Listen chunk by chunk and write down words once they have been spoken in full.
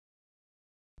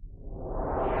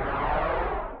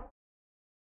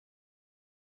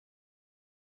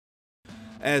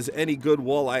As any good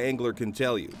walleye angler can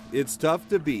tell you, it's tough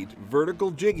to beat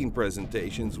vertical jigging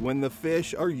presentations when the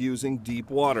fish are using deep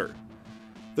water.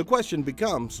 The question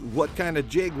becomes, what kind of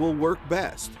jig will work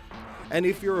best? And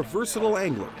if you're a versatile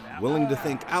angler, willing to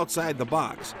think outside the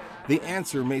box, the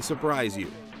answer may surprise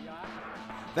you.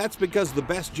 That's because the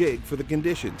best jig for the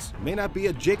conditions may not be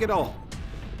a jig at all.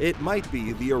 It might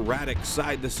be the erratic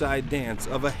side-to-side dance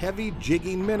of a heavy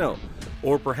jigging minnow,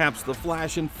 or perhaps the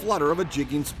flash and flutter of a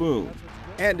jigging spoon.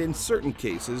 And in certain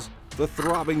cases, the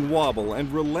throbbing wobble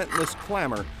and relentless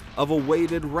clamor of a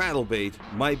weighted rattlebait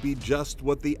might be just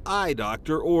what the eye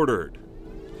doctor ordered.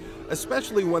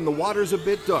 Especially when the water's a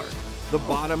bit dark, the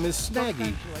bottom is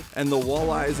snaggy, and the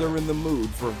walleyes are in the mood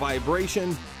for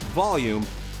vibration, volume,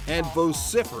 and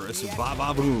vociferous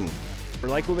ba-ba-boom.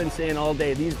 Like we've been saying all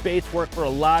day, these baits work for a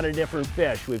lot of different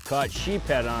fish. We've caught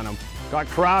sheephead on them, caught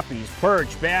crappies,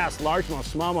 perch, bass,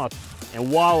 largemouth, smallmouth, and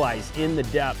walleyes in the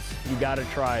depths. You gotta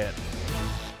try it.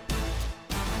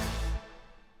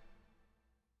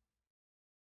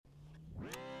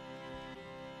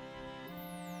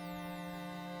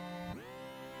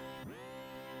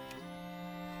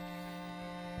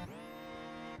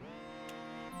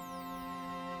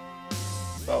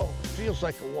 Oh, feels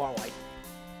like a walleye.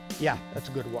 Yeah, that's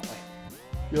a good walleye.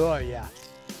 Oh yeah.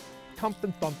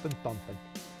 Thumping, thumping, thumping.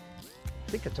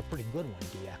 I think it's a pretty good one,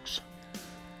 DX.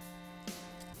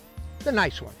 It's a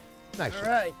nice one. Nice one.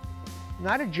 All right.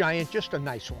 Not a giant, just a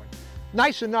nice one.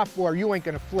 Nice enough where you ain't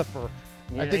gonna flip her.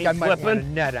 You I think ain't I might flipping? want a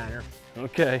net on her.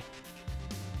 Okay.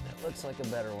 That looks like a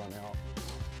better one, Al.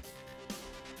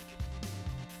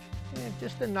 Yeah,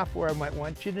 just enough where I might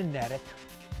want you to net it.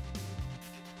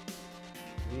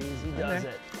 Easy does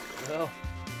it. Go.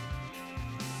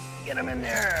 Get him in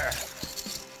there.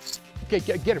 Okay,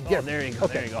 get him, get him. There you go,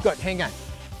 okay, there you go. Good, hang on.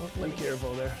 Be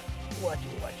careful there. Watch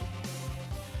it, watch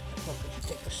it. Okay,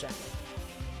 take a second.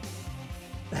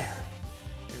 There.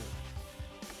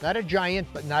 Not a giant,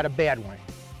 but not a bad one.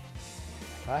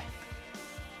 Okay?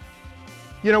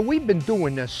 You know, we've been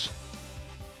doing this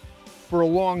for a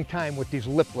long time with these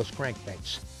lipless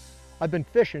crankbaits. I've been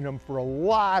fishing them for a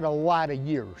lot of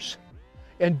years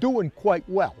and doing quite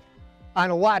well on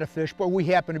a lot of fish, but we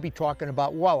happen to be talking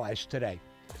about walleyes today.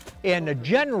 And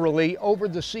generally, over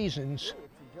the seasons,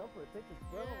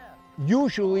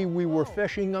 usually we were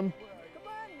fishing them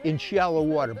in shallow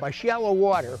water. By shallow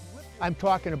water, I'm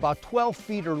talking about 12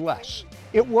 feet or less.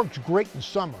 It works great in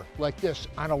summer, like this,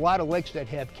 on a lot of lakes that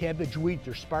have cabbage weeds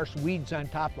or sparse weeds on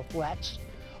top of flats.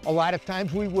 A lot of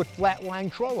times we would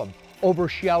flatline troll them over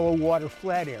shallow water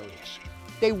flat areas.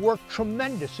 They work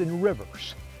tremendous in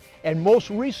rivers. And most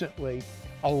recently,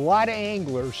 a lot of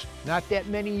anglers, not that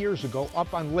many years ago,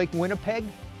 up on Lake Winnipeg,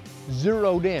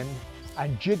 zeroed in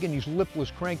on jigging these lipless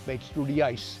crankbaits through the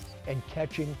ice and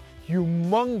catching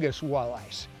humongous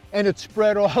walleyes. And it's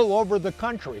spread all over the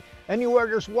country. Anywhere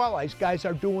there's walleyes, guys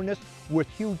are doing this with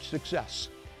huge success.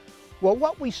 Well,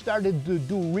 what we started to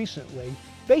do recently,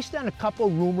 based on a couple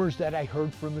rumors that I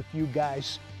heard from a few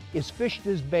guys, is fish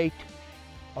this bait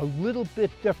a little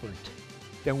bit different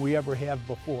than we ever have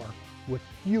before, with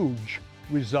huge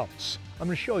results. I'm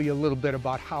going to show you a little bit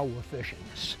about how we're fishing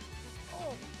this.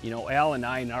 You know, Al and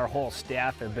I and our whole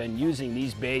staff have been using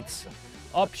these baits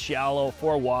up shallow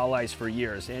for walleyes for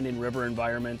years and in river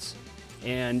environments,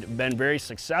 and been very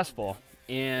successful.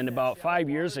 And about 5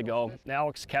 years ago,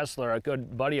 Alex Kessler, a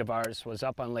good buddy of ours, was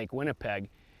up on Lake Winnipeg,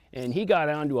 and he got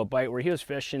onto a bite where he was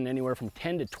fishing anywhere from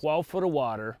 10 to 12 foot of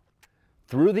water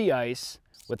through the ice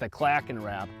with a clacking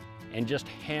wrap and just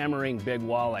hammering big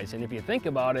walleyes. And if you think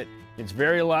about it, it's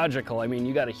very logical. I mean,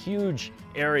 you got a huge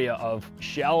area of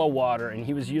shallow water, and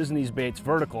he was using these baits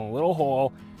vertical in a little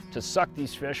hole to suck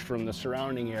these fish from the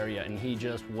surrounding area, and he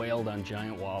just whaled on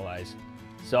giant walleyes.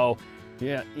 So,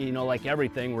 yeah, you know, like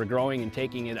everything, we're growing and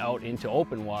taking it out into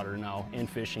open water now and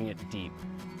fishing it deep.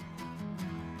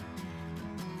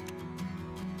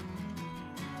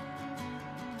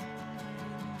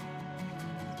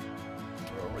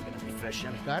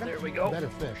 Fishing. Got it? There we go. Better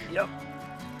fish. Yep.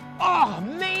 Oh,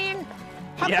 man!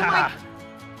 How Yeah. come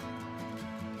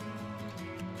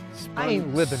I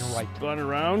ain't living right. Spun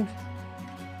around.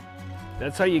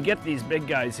 That's how you get these big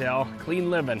guys, Hal. Clean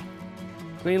living.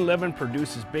 Clean living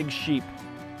produces big sheep.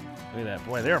 Look at that.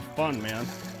 Boy, they're fun, man.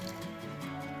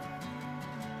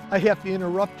 I have to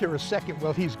interrupt here a second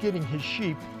while he's getting his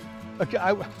sheep. Okay,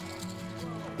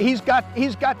 he's got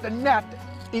the net.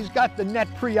 He's got the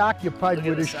net preoccupied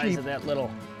with his sheep. Look at the size of that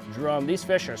little drum. These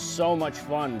fish are so much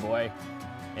fun, boy.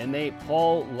 And they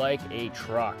pull like a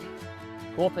truck.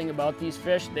 Cool thing about these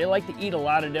fish, they like to eat a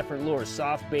lot of different lures.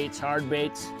 Soft baits, hard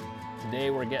baits. Today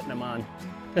we're getting them on,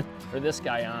 or this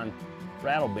guy on,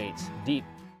 rattlebaits deep.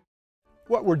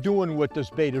 What we're doing with this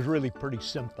bait is really pretty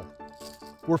simple.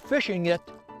 We're fishing it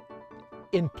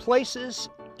in places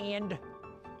and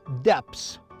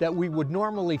depths that we would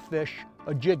normally fish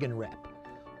a jig and rap.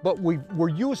 But we're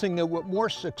using it with more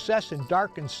success in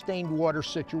dark and stained water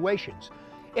situations.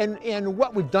 And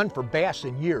what we've done for bass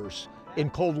in years in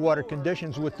cold water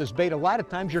conditions with this bait, a lot of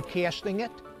times you're casting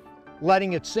it,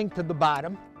 letting it sink to the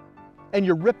bottom, and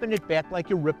you're ripping it back like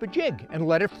you rip a jig and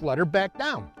let it flutter back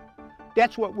down.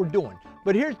 That's what we're doing.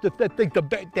 But here's the thing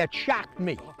that shocked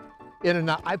me.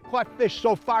 I've caught fish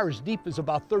so far as deep as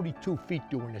about 32 feet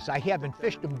doing this. I haven't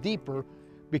fished them deeper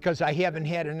because I haven't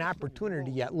had an opportunity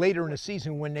yet. Later in the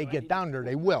season when they get down there,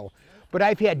 they will. But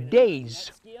I've had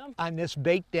days on this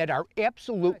bait that are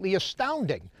absolutely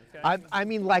astounding. I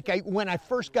mean, like when I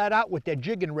first got out with that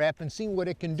jig and rap and seen what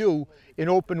it can do in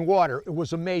open water, it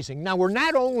was amazing. Now, we're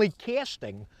not only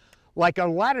casting, like a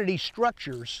lot of these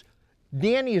structures,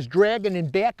 Danny is dragging in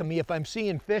back of me if I'm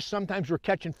seeing fish. Sometimes we're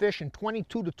catching fish in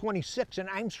 22 to 26, and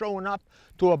I'm throwing up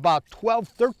to about 12,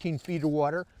 13 feet of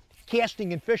water,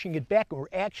 casting and fishing it back, and we're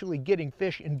actually getting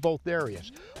fish in both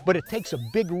areas. But it takes a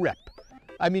big rip.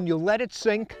 I mean, you let it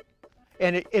sink,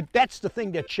 and that's the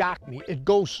thing that shocked me. It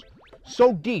goes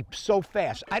so deep, so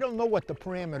fast. I don't know what the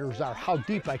parameters are, how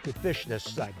deep I could fish this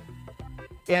thing.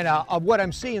 And of what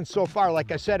I'm seeing so far,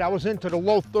 like I said, I was into the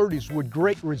low 30s with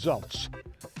great results.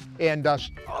 And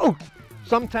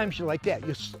sometimes you like that.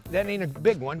 That ain't a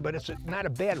big one, but it's not a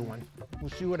bad one.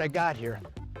 We'll see what I got here.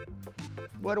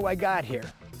 What do I got here?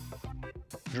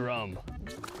 Drum.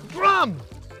 Drum!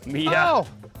 Yeah. Oh,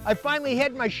 I finally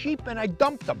had my sheep and I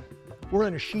dumped them. We're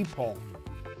in a sheep hole.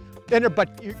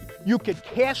 But you could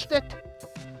cast it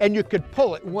and you could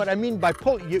pull it. And what I mean by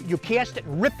pull it, you cast it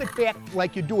and rip it back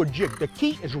like you do a jig. The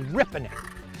key is ripping it.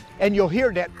 And you'll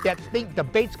hear that thing, the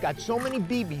bait's got so many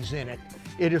BBs in it.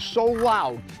 It is so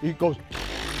loud, it goes,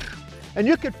 and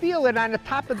you could feel it on the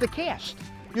top of the cast.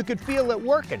 You could feel it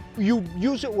working. You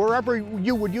use it wherever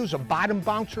you would use a bottom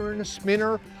bouncer and a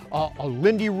spinner, a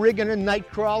Lindy rig and a night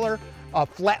crawler, a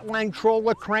flatline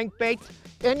troller crankbait,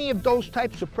 any of those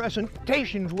types of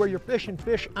presentations where you're fishing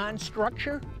fish on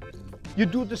structure, you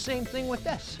do the same thing with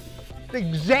this. The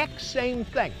exact same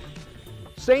thing.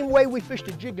 Same way we fished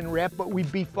a jig and rap, but we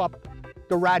beef up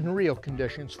the rod and reel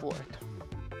conditions for it.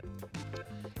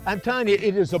 I'm telling you,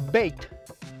 it is a bait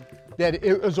that it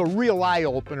is a real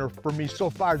eye-opener for me so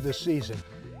far this season.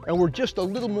 And we're just a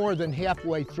little more than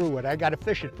halfway through it. I got to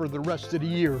fish it for the rest of the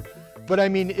year. But I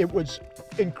mean, it was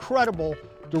incredible,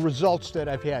 the results that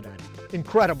I've had on it.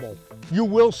 Incredible. You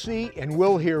will see and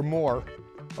will hear more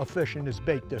of fishing this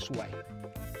bait this way.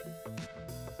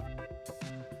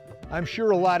 I'm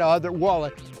sure a lot of other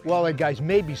walleye guys,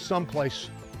 maybe someplace,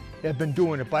 have been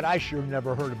doing it, but I sure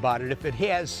never heard about it. If it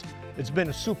has, it's been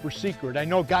a super secret. I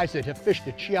know guys that have fished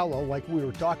it shallow, like we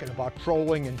were talking about,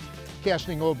 trolling and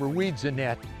casting over weeds and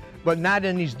that, but not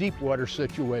in these deep water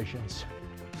situations.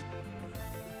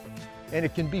 And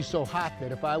it can be so hot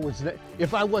that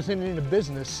if I wasn't in the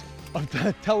business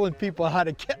of telling people how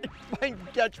to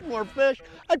catch more fish,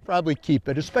 I'd probably keep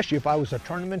it, especially if I was a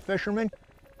tournament fisherman.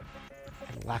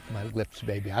 I'd lock my lips,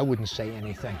 baby. I wouldn't say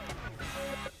anything.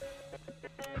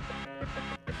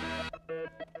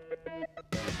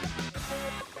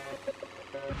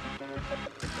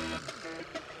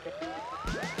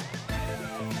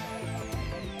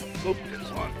 Oop,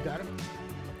 this one. Got him?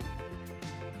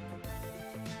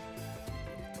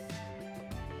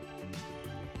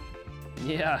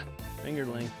 Yeah,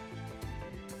 fingerling.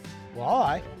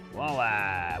 Walleye.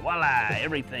 Walleye, walleye,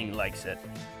 everything likes it.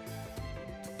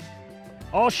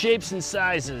 All shapes and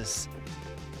sizes.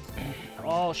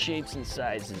 All shapes and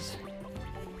sizes.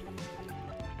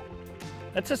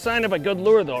 That's a sign of a good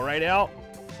lure though, right, Al?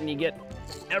 And you get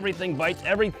everything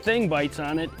bites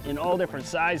on it in all different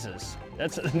sizes.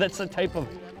 That's the type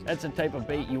of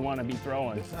bait you want to be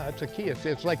throwing. That's a key.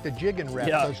 It's like the jig and rap.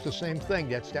 Yeah. It's the same thing.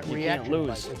 That's that You reaction can't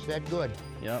lose. bite. It's that good.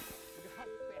 Yep.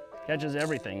 Catches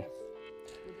everything.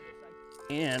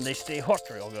 And they stay hooked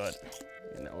real good.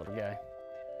 And that little guy.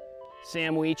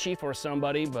 Sandwichy for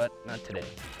somebody, but not today.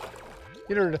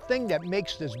 You know, the thing that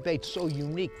makes this bait so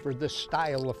unique for this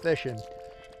style of fishing,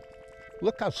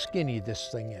 look how skinny this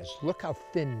thing is. Look how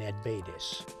thin that bait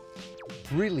is.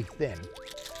 Really thin.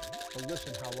 But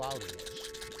listen how loud it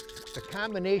is. The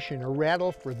combination of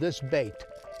rattle for this bait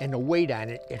and the weight on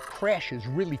it, it crashes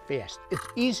really fast. It's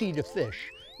easy to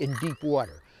fish in deep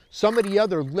water. Some of the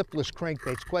other lipless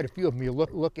crankbaits, quite a few of them, you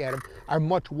look at them, are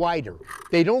much wider.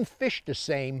 They don't fish the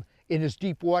same in this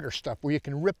deep water stuff where you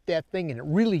can rip that thing and it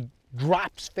really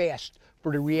drops fast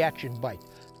for the reaction bite.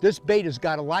 This bait has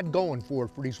got a lot going for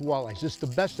it for these walleyes. It's the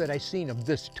best that I've seen of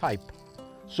this type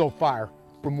so far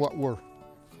from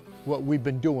what we've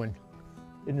been doing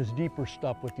in this deeper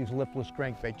stuff with these lipless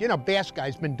crankbaits. You know, bass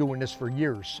guys been doing this for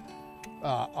years.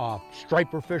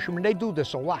 Striper fishermen, they do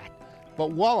this a lot.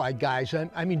 But walleye guys,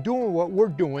 I mean, doing what we're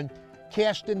doing,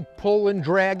 casting, pulling,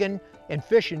 dragging, and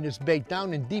fishing this bait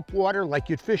down in deep water like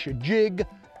you'd fish a jig.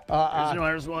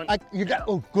 There's one. You got,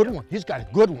 oh, good one. He's got a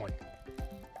good one.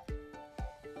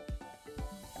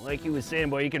 Like he was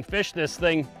saying, boy, you can fish this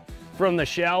thing from the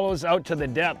shallows out to the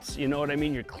depths. You know what I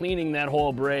mean? You're cleaning that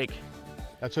whole break.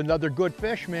 That's another good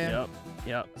fish, man.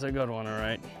 Yep, it's a good one, all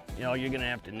right. You know, you're gonna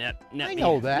have to net I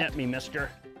know that. Net me,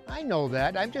 mister. I know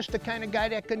that. I'm just the kind of guy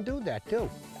that can do that, too.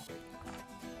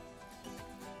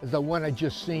 The one I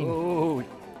just seen. Ooh.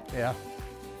 Yeah.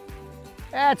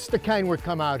 That's the kind we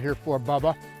come out here for,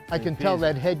 Bubba. I can tell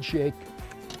that head shake.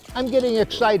 I'm getting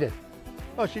excited.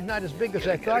 Oh, she's not as big as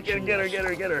I thought she was. Get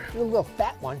her. A little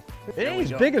fat one. It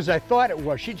ain't as big as I thought it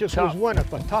was. She just was one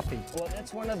of a toughie. Well,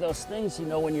 that's one of those things, you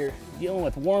know, when you're dealing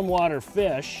with warm water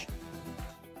fish.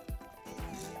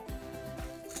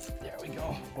 There we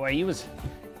go. Boy, he was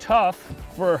tough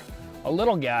for a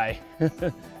little guy.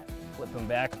 Flip him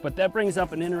back. But that brings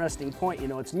up an interesting point. You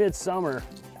know, it's midsummer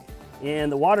and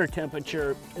the water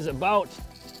temperature is about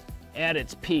at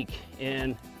its peak.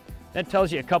 And that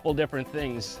tells you a couple different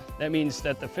things. That means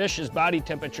that the fish's body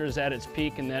temperature is at its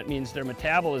peak, and that means their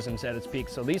metabolism's at its peak.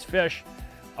 So these fish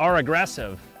are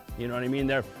aggressive. You know what I mean?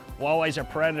 Walleyes are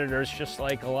predators just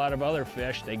like a lot of other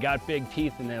fish. They got big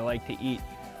teeth and they like to eat.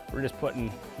 We're just putting,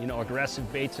 you know,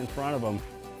 aggressive baits in front of them.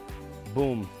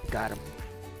 Boom. Got him.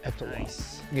 That's a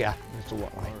nice. Yeah, that's a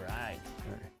walleye. All right.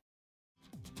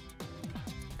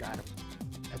 Got him.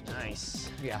 That's nice.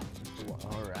 Yeah, that's a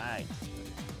walleye. All right.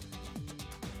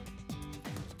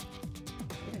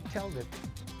 You can tell that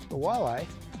the walleye,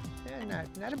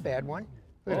 not a bad one.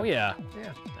 Oh yeah.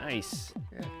 Yeah. Nice.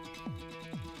 Yeah.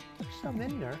 There's some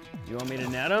in there. You want me to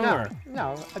net them?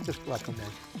 No, I just let them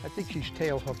in. I think she's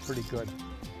tail hooked pretty good.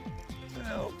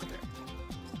 Oh, come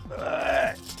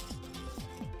here.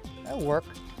 That'll work.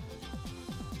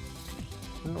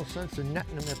 There's no sense in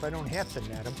netting them if I don't have to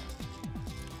net them.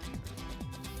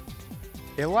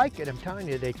 They like it, I'm telling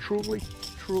you. They truly,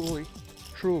 truly,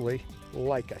 truly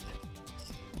like it.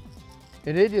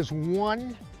 And it is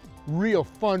one real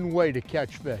fun way to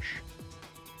catch fish.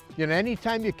 You know,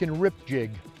 anytime you can rip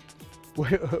jig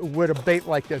with a bait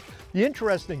like this. The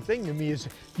interesting thing to me is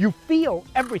you feel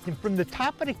everything from the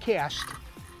top of the cast,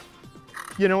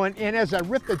 you know, and as I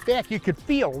rip it back, you could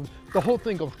feel the whole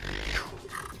thing go,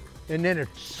 and then it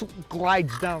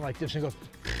glides down like this and goes,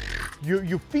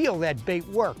 you feel that bait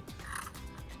work.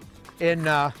 And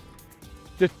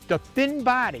the thin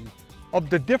body of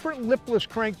the different lipless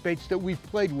crankbaits that we've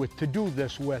played with to do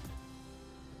this with,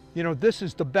 you know, this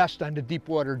is the best on the deep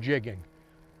water jigging.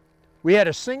 We had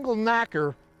a single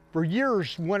knocker for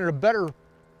years. One of the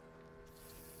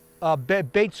better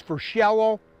baits for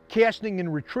shallow casting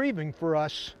and retrieving for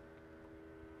us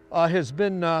has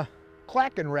been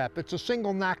clacking wrap. It's a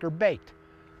single knocker bait.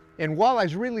 And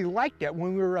walleyes really liked that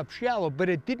when we were up shallow, but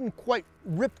it didn't quite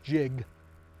rip jig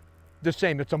the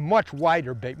same. It's a much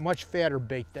wider bait, much fatter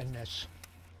bait than this.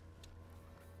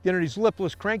 You know, these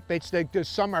lipless crankbaits,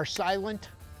 some are silent,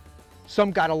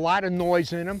 some got a lot of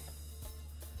noise in them,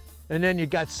 and then you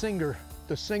got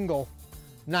the single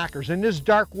knockers. In this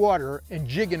dark water and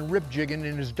jigging, rip jigging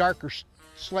in this darker,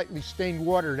 slightly stained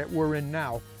water that we're in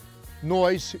now,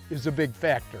 noise is a big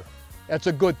factor. That's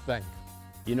a good thing.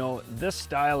 You know, this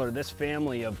style or this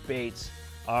family of baits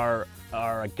are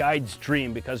a guide's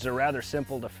dream because they're rather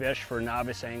simple to fish for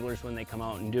novice anglers when they come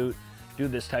out and do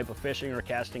this type of fishing or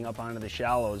casting up onto the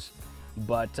shallows.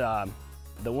 But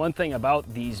the one thing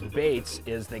about these baits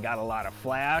is they got a lot of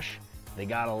flash, they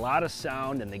got a lot of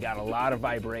sound, and they got a lot of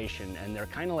vibration, and they're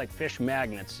kind of like fish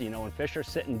magnets. You know, when fish are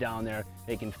sitting down there,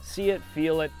 they can see it,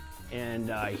 feel it, and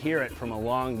hear it from a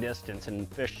long distance, and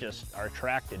fish just are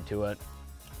attracted to it.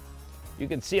 You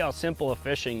can see how simple a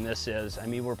fishing this is. I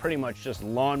mean, we're pretty much just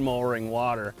lawn mowing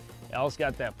water. Al's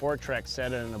got that fork track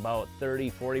set in about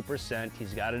 30–40%.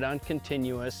 He's got it on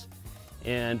continuous,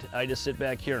 and I just sit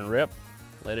back here and rip,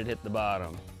 let it hit the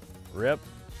bottom. Rip,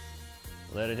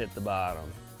 let it hit the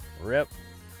bottom. Rip,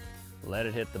 let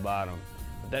it hit the bottom.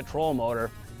 But that troll motor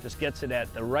just gets it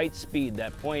at the right speed.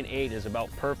 That 0.8 is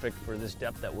about perfect for this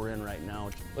depth that we're in right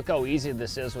now. Look how easy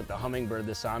this is with the Humminbird,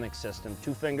 the sonic system.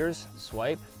 2 fingers,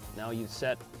 swipe. Now you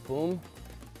set, boom.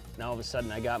 Now all of a sudden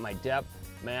I got my depth,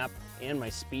 map, and my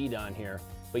speed on here.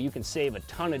 But you can save a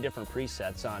ton of different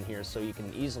presets on here so you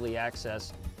can easily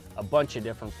access a bunch of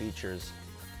different features.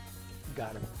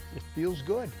 got him. It feels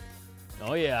good.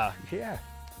 Oh yeah. Yeah.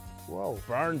 Whoa.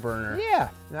 Barn burner. Yeah,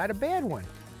 not a bad one.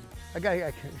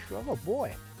 Oh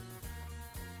boy.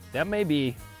 That may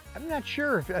be. I'm not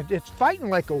sure if it's fighting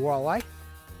like a walleye.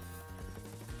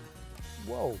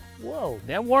 Whoa, whoa.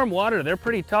 That warm water, they're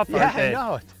pretty tough, Yeah, aren't they? I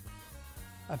know it.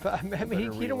 I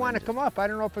mean, he don't want to come up. I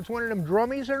don't know if it's one of them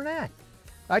drummies or not.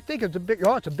 I think it's a big,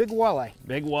 oh, it's a big walleye.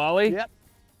 Big walleye? Yep,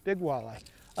 big walleye.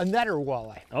 A netter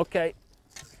walleye. Okay.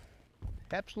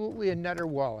 Absolutely a netter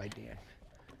walleye, Dan.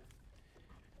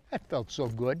 That felt so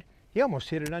good. He almost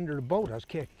hit it under the boat. I was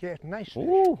catching nice fish.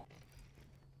 Ooh.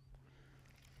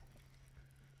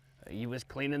 He was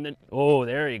cleaning the, oh,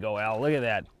 there you go, Al. Look at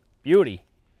that. Beauty.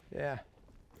 Yeah.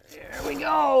 There we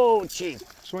go, Chief.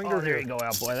 Swing Oh, her there here. you go,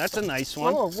 Al, boy. That's a nice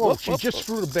one. Whoa, whoa, Whoop, she whoop, just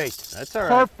whoop. threw the bait. That's all right.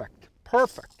 Perfect,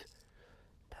 perfect,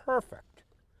 perfect.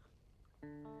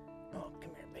 Oh,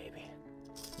 come here, baby.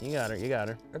 You got her, you got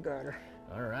her. I got her.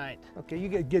 All right. Okay, you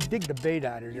gotta dig the bait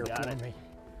out of there got for it. me.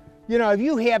 You know, if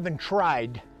you haven't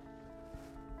tried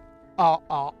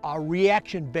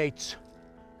reaction baits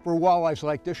for walleyes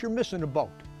like this, you're missing a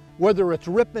boat. Whether it's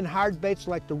ripping hard baits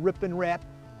like the Rappin Wrap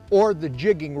or the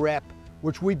Jigging Wrap,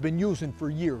 which we've been using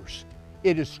for years.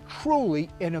 It is truly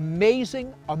an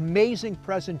amazing, amazing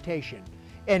presentation,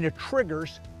 and it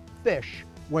triggers fish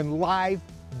when live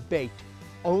bait.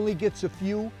 Only gets a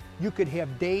few. You could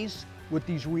have days with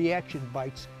these reaction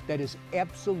bites that is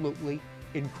absolutely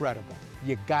incredible.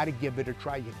 You gotta give it a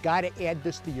try. You gotta add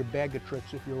this to your bag of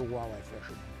tricks if you're a walleye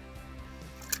fisherman.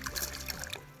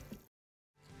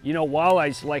 You know,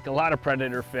 walleyes, like a lot of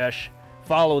predator fish,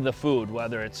 follow the food,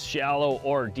 whether it's shallow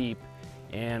or deep.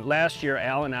 And last year,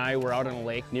 Al and I were out on a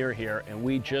lake near here, and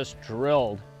we just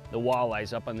drilled the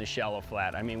walleyes up on the shallow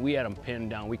flat. I mean, we had them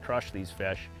pinned down. We crushed these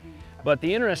fish. But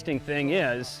the interesting thing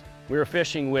is, we were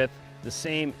fishing with the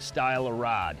same style of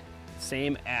rod,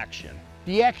 same action.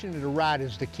 The action of the rod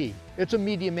is the key. It's a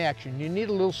medium action. You need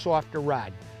a little softer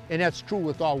rod. And that's true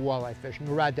with all walleye fishing.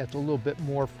 A rod that's a little bit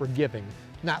more forgiving,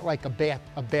 not like a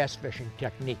bass fishing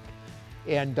technique.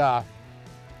 And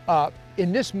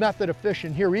in this method of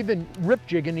fishing here, even rip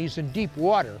jigging these in deep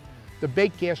water, the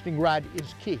bait casting rod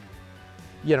is key.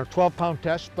 You know, 12-pound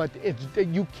test, but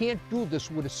you can't do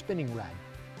this with a spinning rod.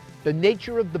 The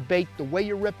nature of the bait, the way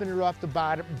you're ripping it off the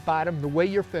bottom, the way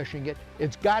you're fishing it,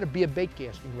 it's got to be a bait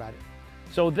casting rod.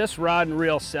 So this rod and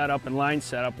reel setup and line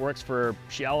setup works for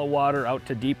shallow water out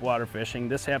to deep water fishing.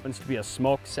 This happens to be a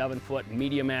Smoke 7-foot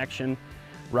medium action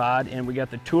rod, and we got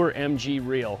the Tour MG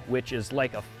reel, which is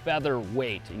like a feather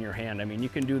weight in your hand. I mean, you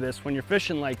can do this when you're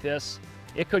fishing like this.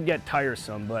 It could get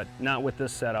tiresome, but not with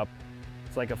this setup.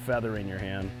 It's like a feather in your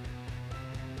hand.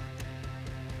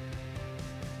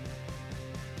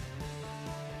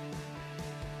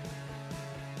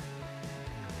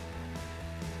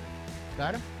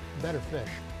 Got him? Better fish.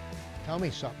 Tell me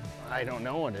something. I don't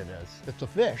know what it is. It's a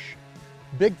fish.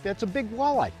 Big. That's a big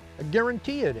walleye. I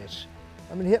guarantee it is.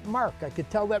 I'm gonna hit Mark. I could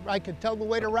tell that. I could tell the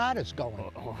way the rod is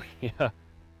going. Oh yeah.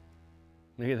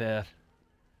 Look at that.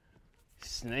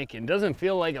 Snaking. Doesn't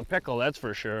feel like a pickle, that's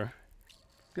for sure.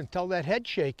 You can tell that head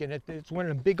shaking. It's one of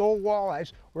them big old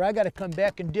walleyes where I got to come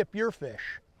back and dip your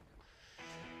fish.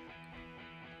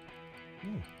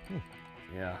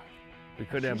 Yeah. We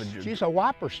could have a. She's a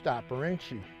whopper stopper, ain't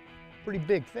she? Pretty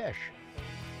big fish.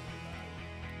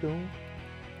 Boom.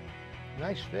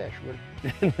 Nice fish.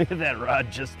 Look at that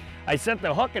rod. Just, I set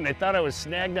the hook and I thought I was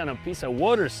snagged on a piece of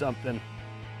wood or something.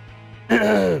 See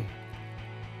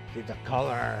the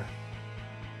color.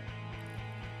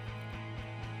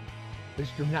 At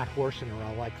least you're not horsing her.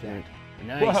 I like that.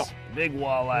 Nice. Whoa. Big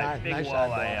walleye. Big Nice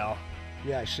walleye, eyeball. Al.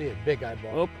 Yeah, I see it. Big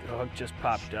eyeball. Oh, the hook just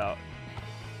popped out.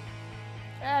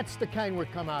 That's the kind we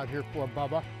come out here for,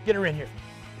 Bubba. Get her in here.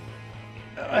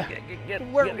 Get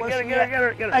Where's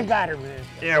her. I got her, man.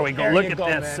 There we go. There Look you at go,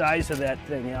 that man. size of that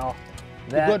thing, Al.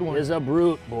 a That good one. is a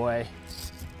brute, boy.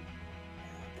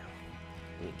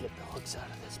 Let me get the hooks out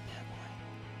of this bad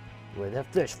boy. Boy,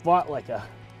 that fish fought like a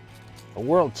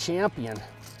world champion.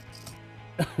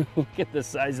 Look at the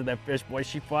size of that fish, boy.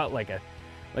 She fought like a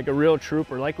real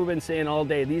trooper. Like we've been saying all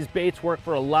day, these baits work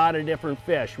for a lot of different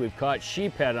fish. We've caught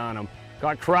sheephead on them,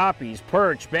 caught crappies,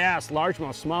 perch, bass,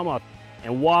 largemouth, smallmouth,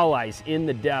 and walleyes in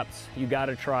the depths. You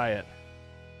gotta try it.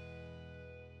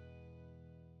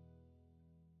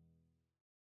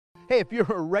 Hey, if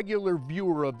you're a regular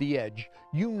viewer of The Edge,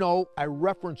 you know I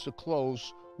reference the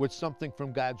close with something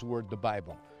from God's Word, the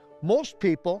Bible. Most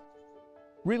people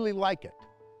really like it,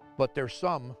 but there's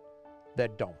some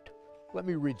that don't. Let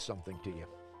me read something to you.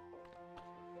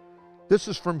 This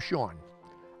is from Sean.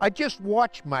 I just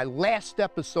watched my last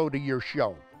episode of your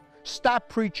show. Stop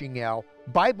preaching, Al.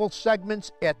 Bible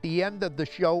segments at the end of the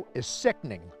show is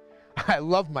sickening. I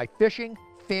love my fishing,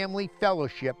 family,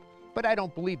 fellowship, but I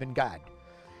don't believe in God.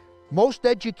 Most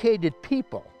educated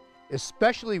people,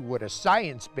 especially with a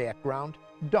science background,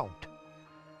 don't.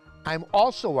 I'm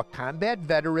also a combat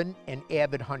veteran and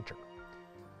avid hunter.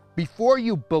 Before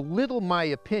you belittle my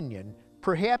opinion,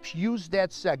 perhaps use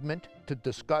that segment to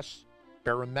discuss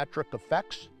barometric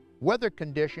effects, weather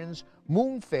conditions,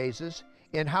 moon phases,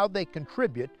 and how they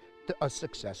contribute to a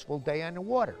successful day on the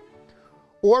water.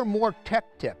 Or more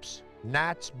tech tips,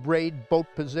 knots, braid, boat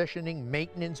positioning,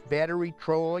 maintenance, battery,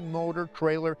 trolling motor,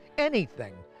 trailer,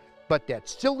 anything but that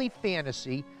silly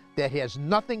fantasy that has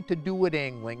nothing to do with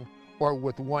angling or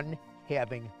with one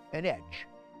having an edge.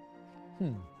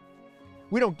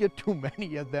 We don't get too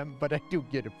many of them, but I do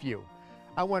get a few.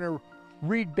 I want to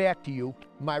read back to you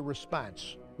my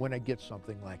response when I get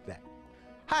something like that.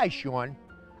 Hi, Sean.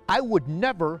 I would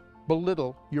never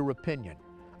belittle your opinion.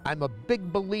 I'm a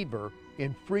big believer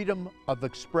in freedom of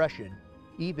expression,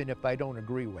 even if I don't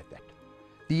agree with it.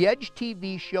 The Edge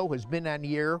TV show has been on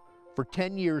the air for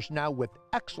 10 years now with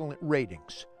excellent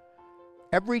ratings.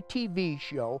 Every TV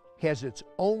show has its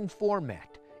own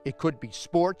format. It could be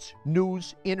sports,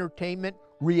 news, entertainment,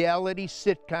 reality,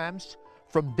 sitcoms.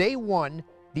 From day one,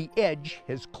 The Edge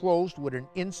has closed with an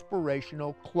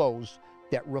inspirational close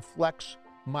that reflects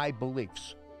my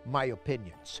beliefs, my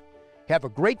opinions. Have a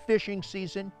great fishing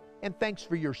season, and thanks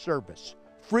for your service.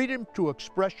 Freedom to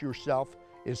express yourself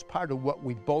is part of what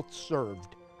we both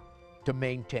served to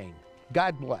maintain.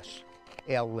 God bless,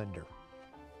 Al Lindner.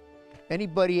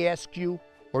 Anybody asks you,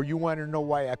 or you want to know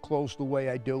why I close the way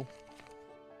I do,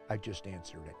 I just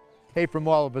answered it. Hey, from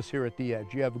all of us here at The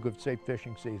Edge, you have a good, safe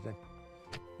fishing season.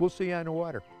 We'll see you on the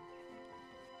water.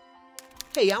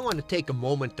 Hey, I want to take a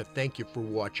moment to thank you for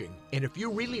watching. And if you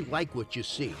really like what you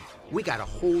see, we got a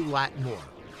whole lot more.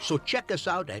 So check us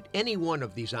out at any one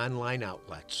of these online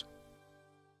outlets.